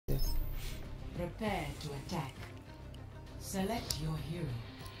Prepare to attack. Select your hero.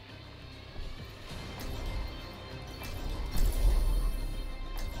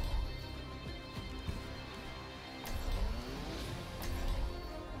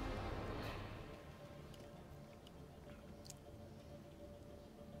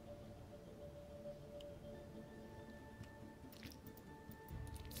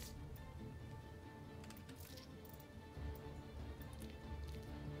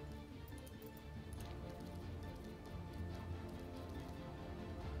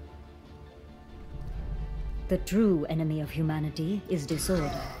 The true enemy of humanity is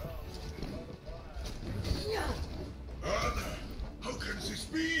disorder. Anna, how can this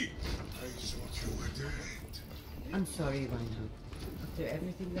be? I thought you were dead. I'm sorry, Reinhardt. After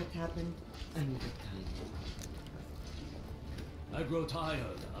everything that happened, I'm a bit kind. I grow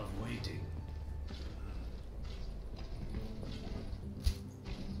tired of waiting.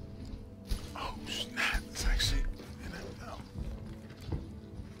 Oh snap! It's actually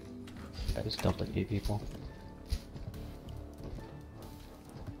I just dumped a few people.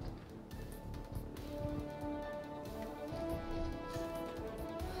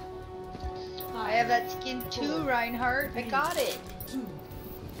 I have that skin too, Reinhardt. I got it.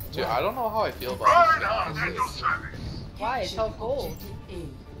 Dude, I don't know how I feel about this. Why? It's so cold.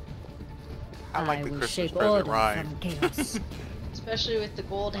 I like the will Christmas shape present, order Ryan. from chaos. Especially with the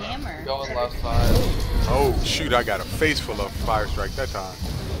gold hammer. Going left side. Oh shoot! I got a face full of fire strike that time.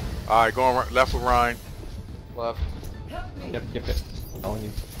 All right, going left with Ryan. Left. Yep. Following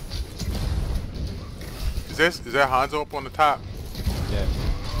you. Is that Hanzo up on the top? Yeah.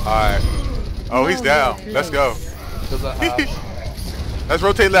 All right. Oh, he's down. Let's go. Does that have? Let's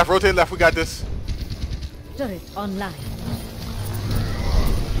rotate left. Rotate left. We got this. Turret online.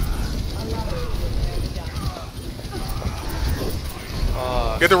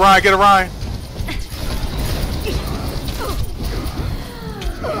 Get the Ryan. Get a Ryan.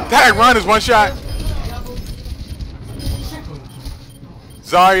 Dang, Ryan is one shot.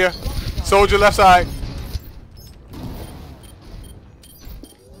 Zarya, soldier left side.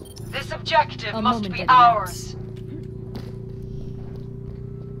 This objective A must moment be at ours.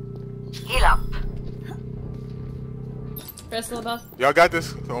 Heal up. Press a little buff. Y'all got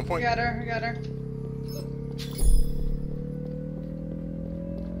this. It's on I point. got her. I got her.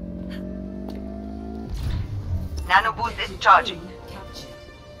 Nano boost is charging. Captured.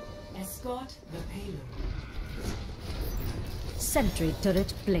 Escort the payload. Sentry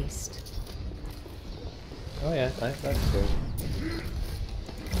turret placed. Oh yeah, that's good.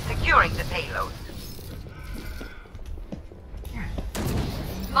 Securing the payload.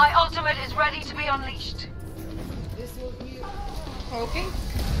 My ultimate is ready to be unleashed. Okay.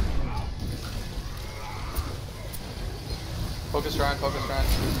 Focus Ryan, focus Ryan.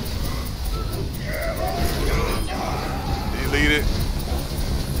 You lead it.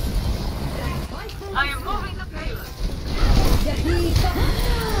 I am moving the payload.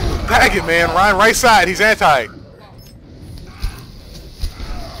 Tag it, man. Ryan, right side. He's anti.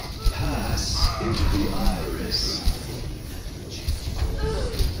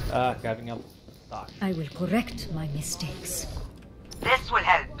 Grabbing up. I will correct my mistakes. This will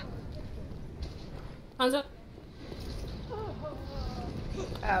help. Hanzo.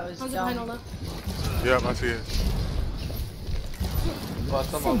 That was Hanzo behind dumb. Ola. Yep, I see it.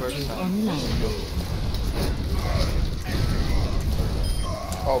 Left them over. Sentry online.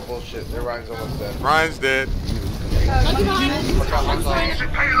 Oh bullshit, their Ryan's almost dead. Ryan's dead. Monkey behind. Watch out, one side. The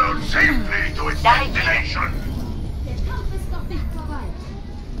payload safely to its destination.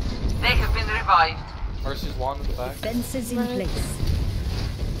 They have been revived. Mercy's wand in the back. Fences in place.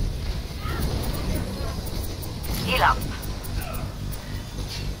 Heal up.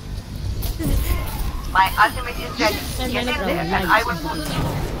 My ultimate is ready. Get in there and I will boost you.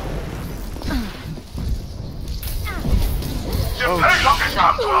 The payload has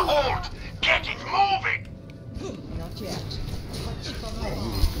come to a halt. Get it moving. Not yet.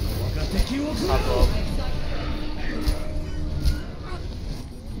 Top low.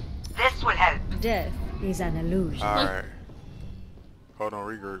 This will help. Death is an illusion. Alright. Hold on,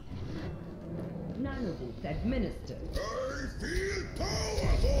 regroup. Nanoboost administered.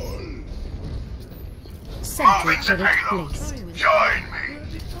 Oh, Sentry turret placed. Join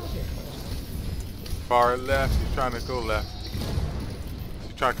me. Far left. He's trying to go left.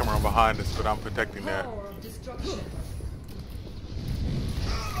 She's trying to come around behind us, but I'm protecting that.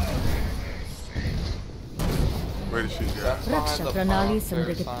 Where did she go? That's behind Raksha the Pranali pump, Samrigat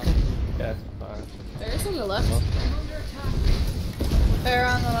there's Kar. Yeah, fine. There's on the left. They're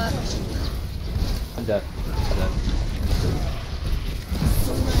on the left. I'm dead. I'm dead.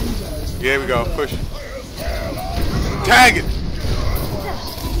 Yeah, we go. Push. Tag it.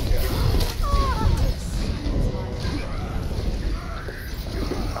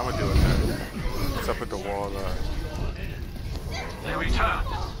 I'm gonna deal with that. What's up with the wall? They return.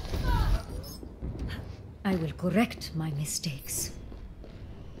 I will correct my mistakes.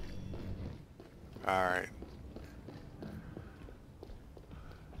 All right.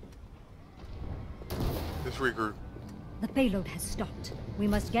 Let's regroup. The payload has stopped. We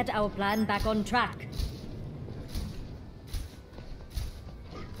must get our plan back on track.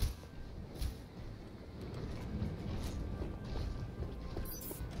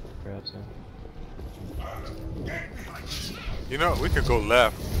 Grab some. You know, we could go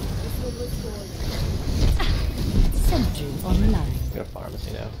left. Sentry online. Got a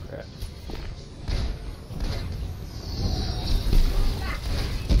pharmacy now. Crap.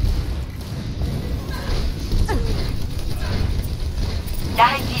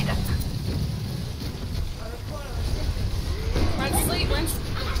 Dahil dito. Run, sleep, run.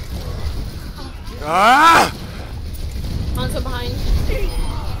 Ah! Hanzo behind.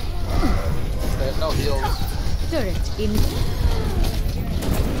 They have no heals. Turret in.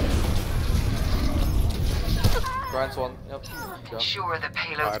 Grind's one. Yep. Go. Sure the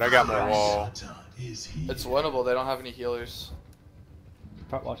payload. All right, I got my wall. It's winnable. They don't have any healers.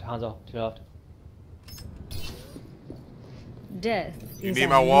 Watch Hanzo. To your left. Death. You is need our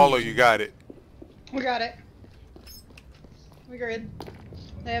my wall or lead. you got it? We got it. We good.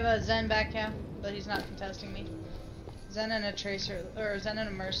 They have a Zen back, yeah, but he's not contesting me. Zen and a Tracer, or Zen and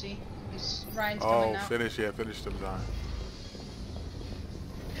a Mercy. Ryan's coming Oh, now. finish them, Zion.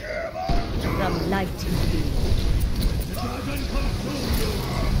 From light to be.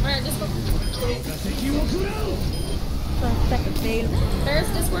 Alright, just go. Perfect fail. There's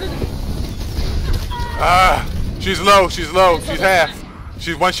discorded. Ah! She's low, she's half.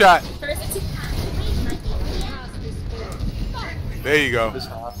 She's one shot. There's it. There you go.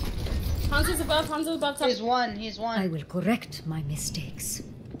 Hanzo's above top. He's one. I will correct my mistakes.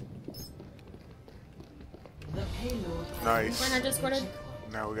 Nice. Reinhardt discorded.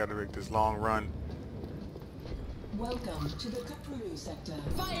 Now we gotta make this long run. Welcome to the Kapuru sector.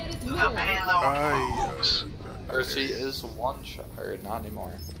 The payload moves. Mercy is one shot. Or not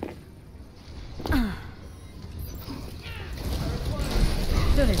anymore.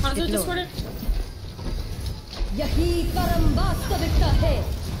 Turret Hanzo deployed. discorded. Yahi karam vastavika hai.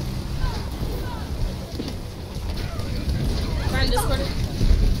 Ryan discorded.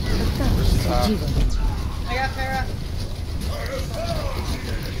 I got Farah.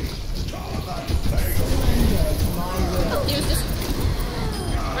 He was just.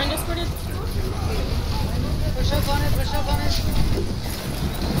 Ryan discorded. Push up on it.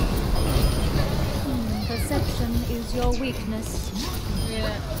 Perception is your weakness.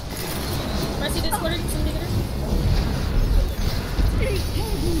 Yeah. Mercy discorded. Somebody get her.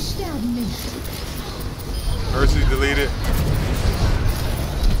 Mercy deleted.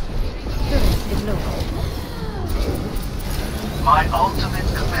 Turret deployed. My ultimate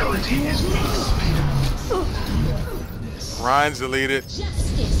ability is peace. Ryan's deleted.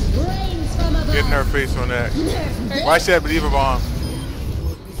 Justice reigns from above. Getting her face on that. Watch that believer bomb.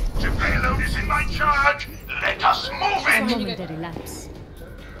 The payload is in my charge. Let us move it. Momentary lapse.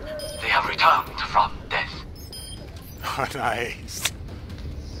 They have returned from death. Nice.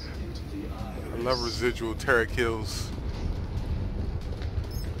 I love residual turret kills.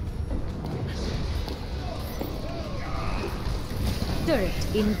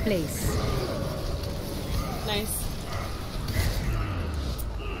 Turret in place. Nice.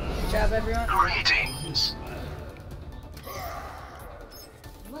 Good job, everyone. Greetings.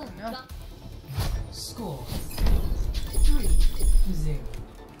 No. Score 3-0.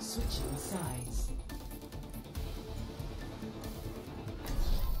 Switching sides.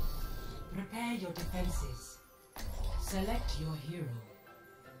 Prepare your defenses. Select your hero.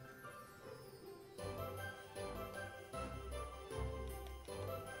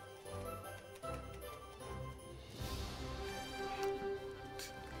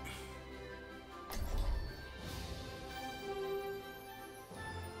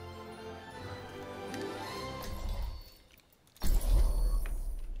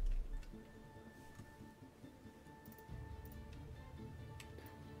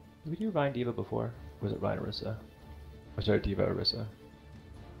 Did we do Ryan Diva before? Or was it Ryan Orisa? Or sorry, Diva Orisa?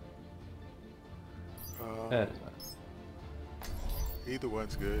 That is fine. Either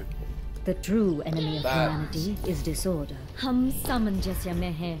one's good. The true enemy of humanity is disorder. Hum samanjasya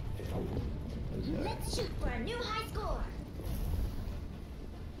mein hai. Let's shoot for a new high score.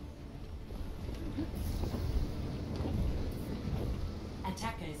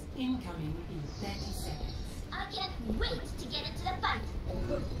 Attackers incoming in 30 seconds. I can't wait to get into the fight.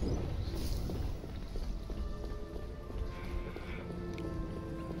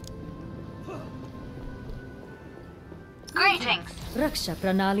 Greetings. Raksha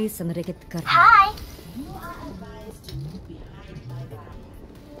Pranali Sanrigit Kar. Hi.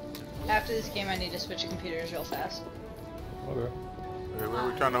 After this game, I need to switch computers real fast. Okay. Okay, where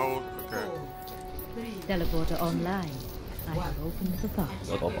are we trying to hold? Okay. Teleporter online. I have opened the box.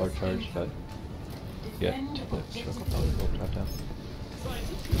 Got all our charge, but yeah, the choke probably will drop down.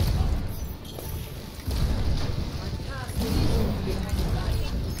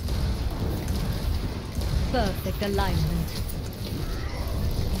 Perfect alignment.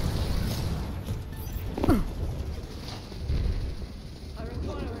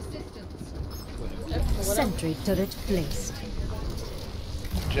 Sentry turret placed.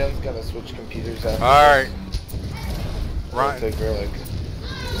 Jen's gonna switch computers after. Alright. Right. Take her like.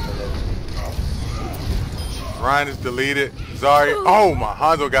 Ryan is deleted. Sorry. Oh my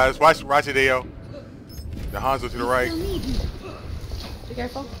Hanzo guys. Watch it, Ayo. The Hanzo to the right. Be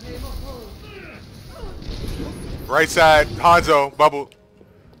careful. Right side, Hanzo, bubble.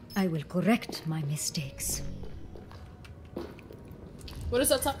 I will correct my mistakes. What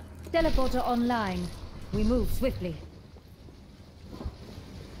is up top? Teleporter online. We move swiftly.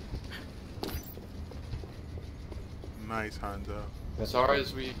 Nice, Hanzo. Sorry,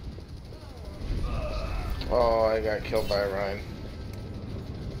 as we. Oh, I got killed by Ryan.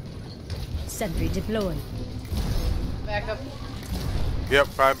 Sentry deployed. Back up.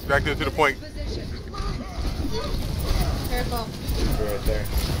 Yep, back there to the point. Careful. Right there.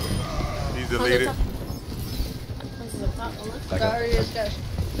 He's deleted.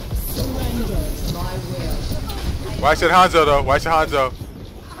 Watch that Hanzo though. Watch the Hanzo.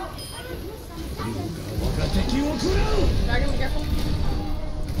 Dragon, be careful.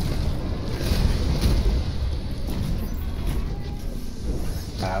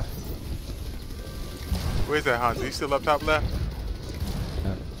 Half. Where's that Hanzo? He's still up top left?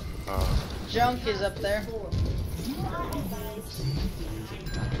 Junk is up there.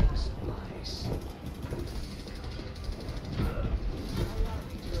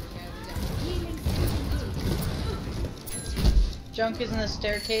 Junk is in the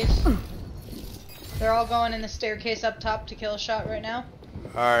staircase. They're all going in the staircase up top to kill a shot right now.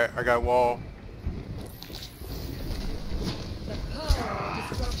 Alright, I got wall.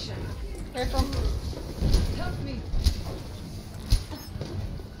 Careful.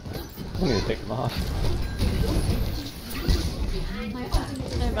 I'm gonna take them off.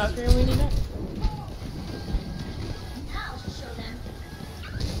 Hey, Valkyrie, we need it.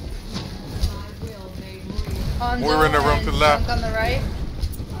 Hanzo We're in the room and to the left. Junk on the right.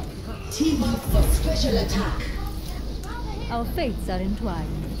 Team up for special attack. Our fates are entwined.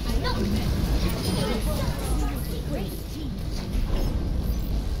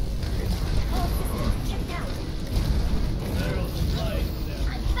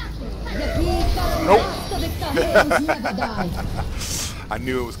 Nope. I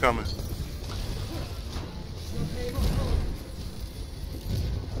knew it was coming.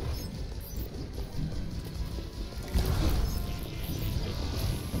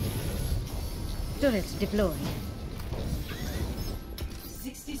 Turret deployed.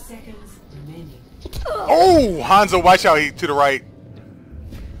 60 seconds remaining. Oh, Hanzo, watch out. He to the right.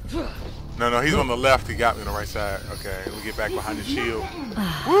 No, he's on the left. He got me on the right side. Okay, we get back behind the shield.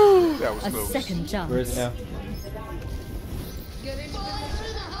 Woo, that was A close. second chance. Where is it now?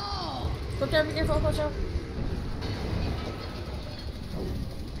 Be careful, watch out.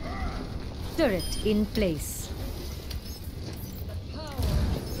 Turret in place.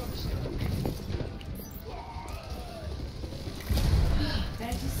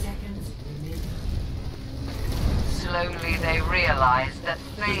 Slowly they realize that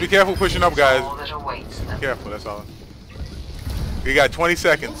Just be careful pushing up, guys. all that awaits them. Careful, that's all. You got 20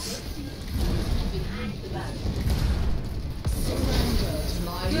 seconds.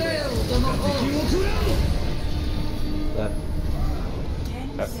 That.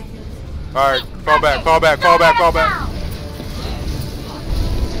 Alright, fall back.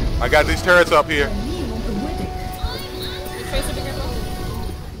 I got these turrets up here. Tracer, be careful.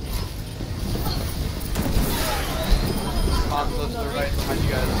 Hanzo to the right behind you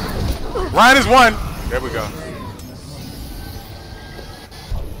guys. Ryan is one. There we go.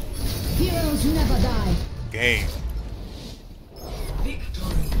 Heroes never die. Game.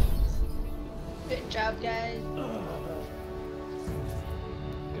 Good job, guys.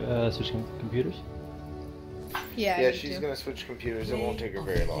 Switching computers? Yeah, she's gonna switch computers. It won't take her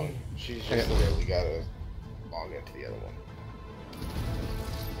very long. She's just literally gotta log into the other one.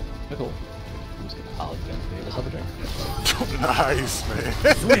 Cool. I'm just gonna holiday again. Give myself a drink. Nice, man.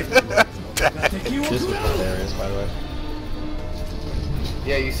 This was hilarious, by the way.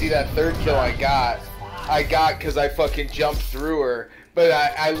 Yeah, you see that third kill I got because I fucking jumped through her, but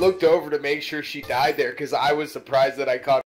I looked over to make sure she died there because I was surprised that I caught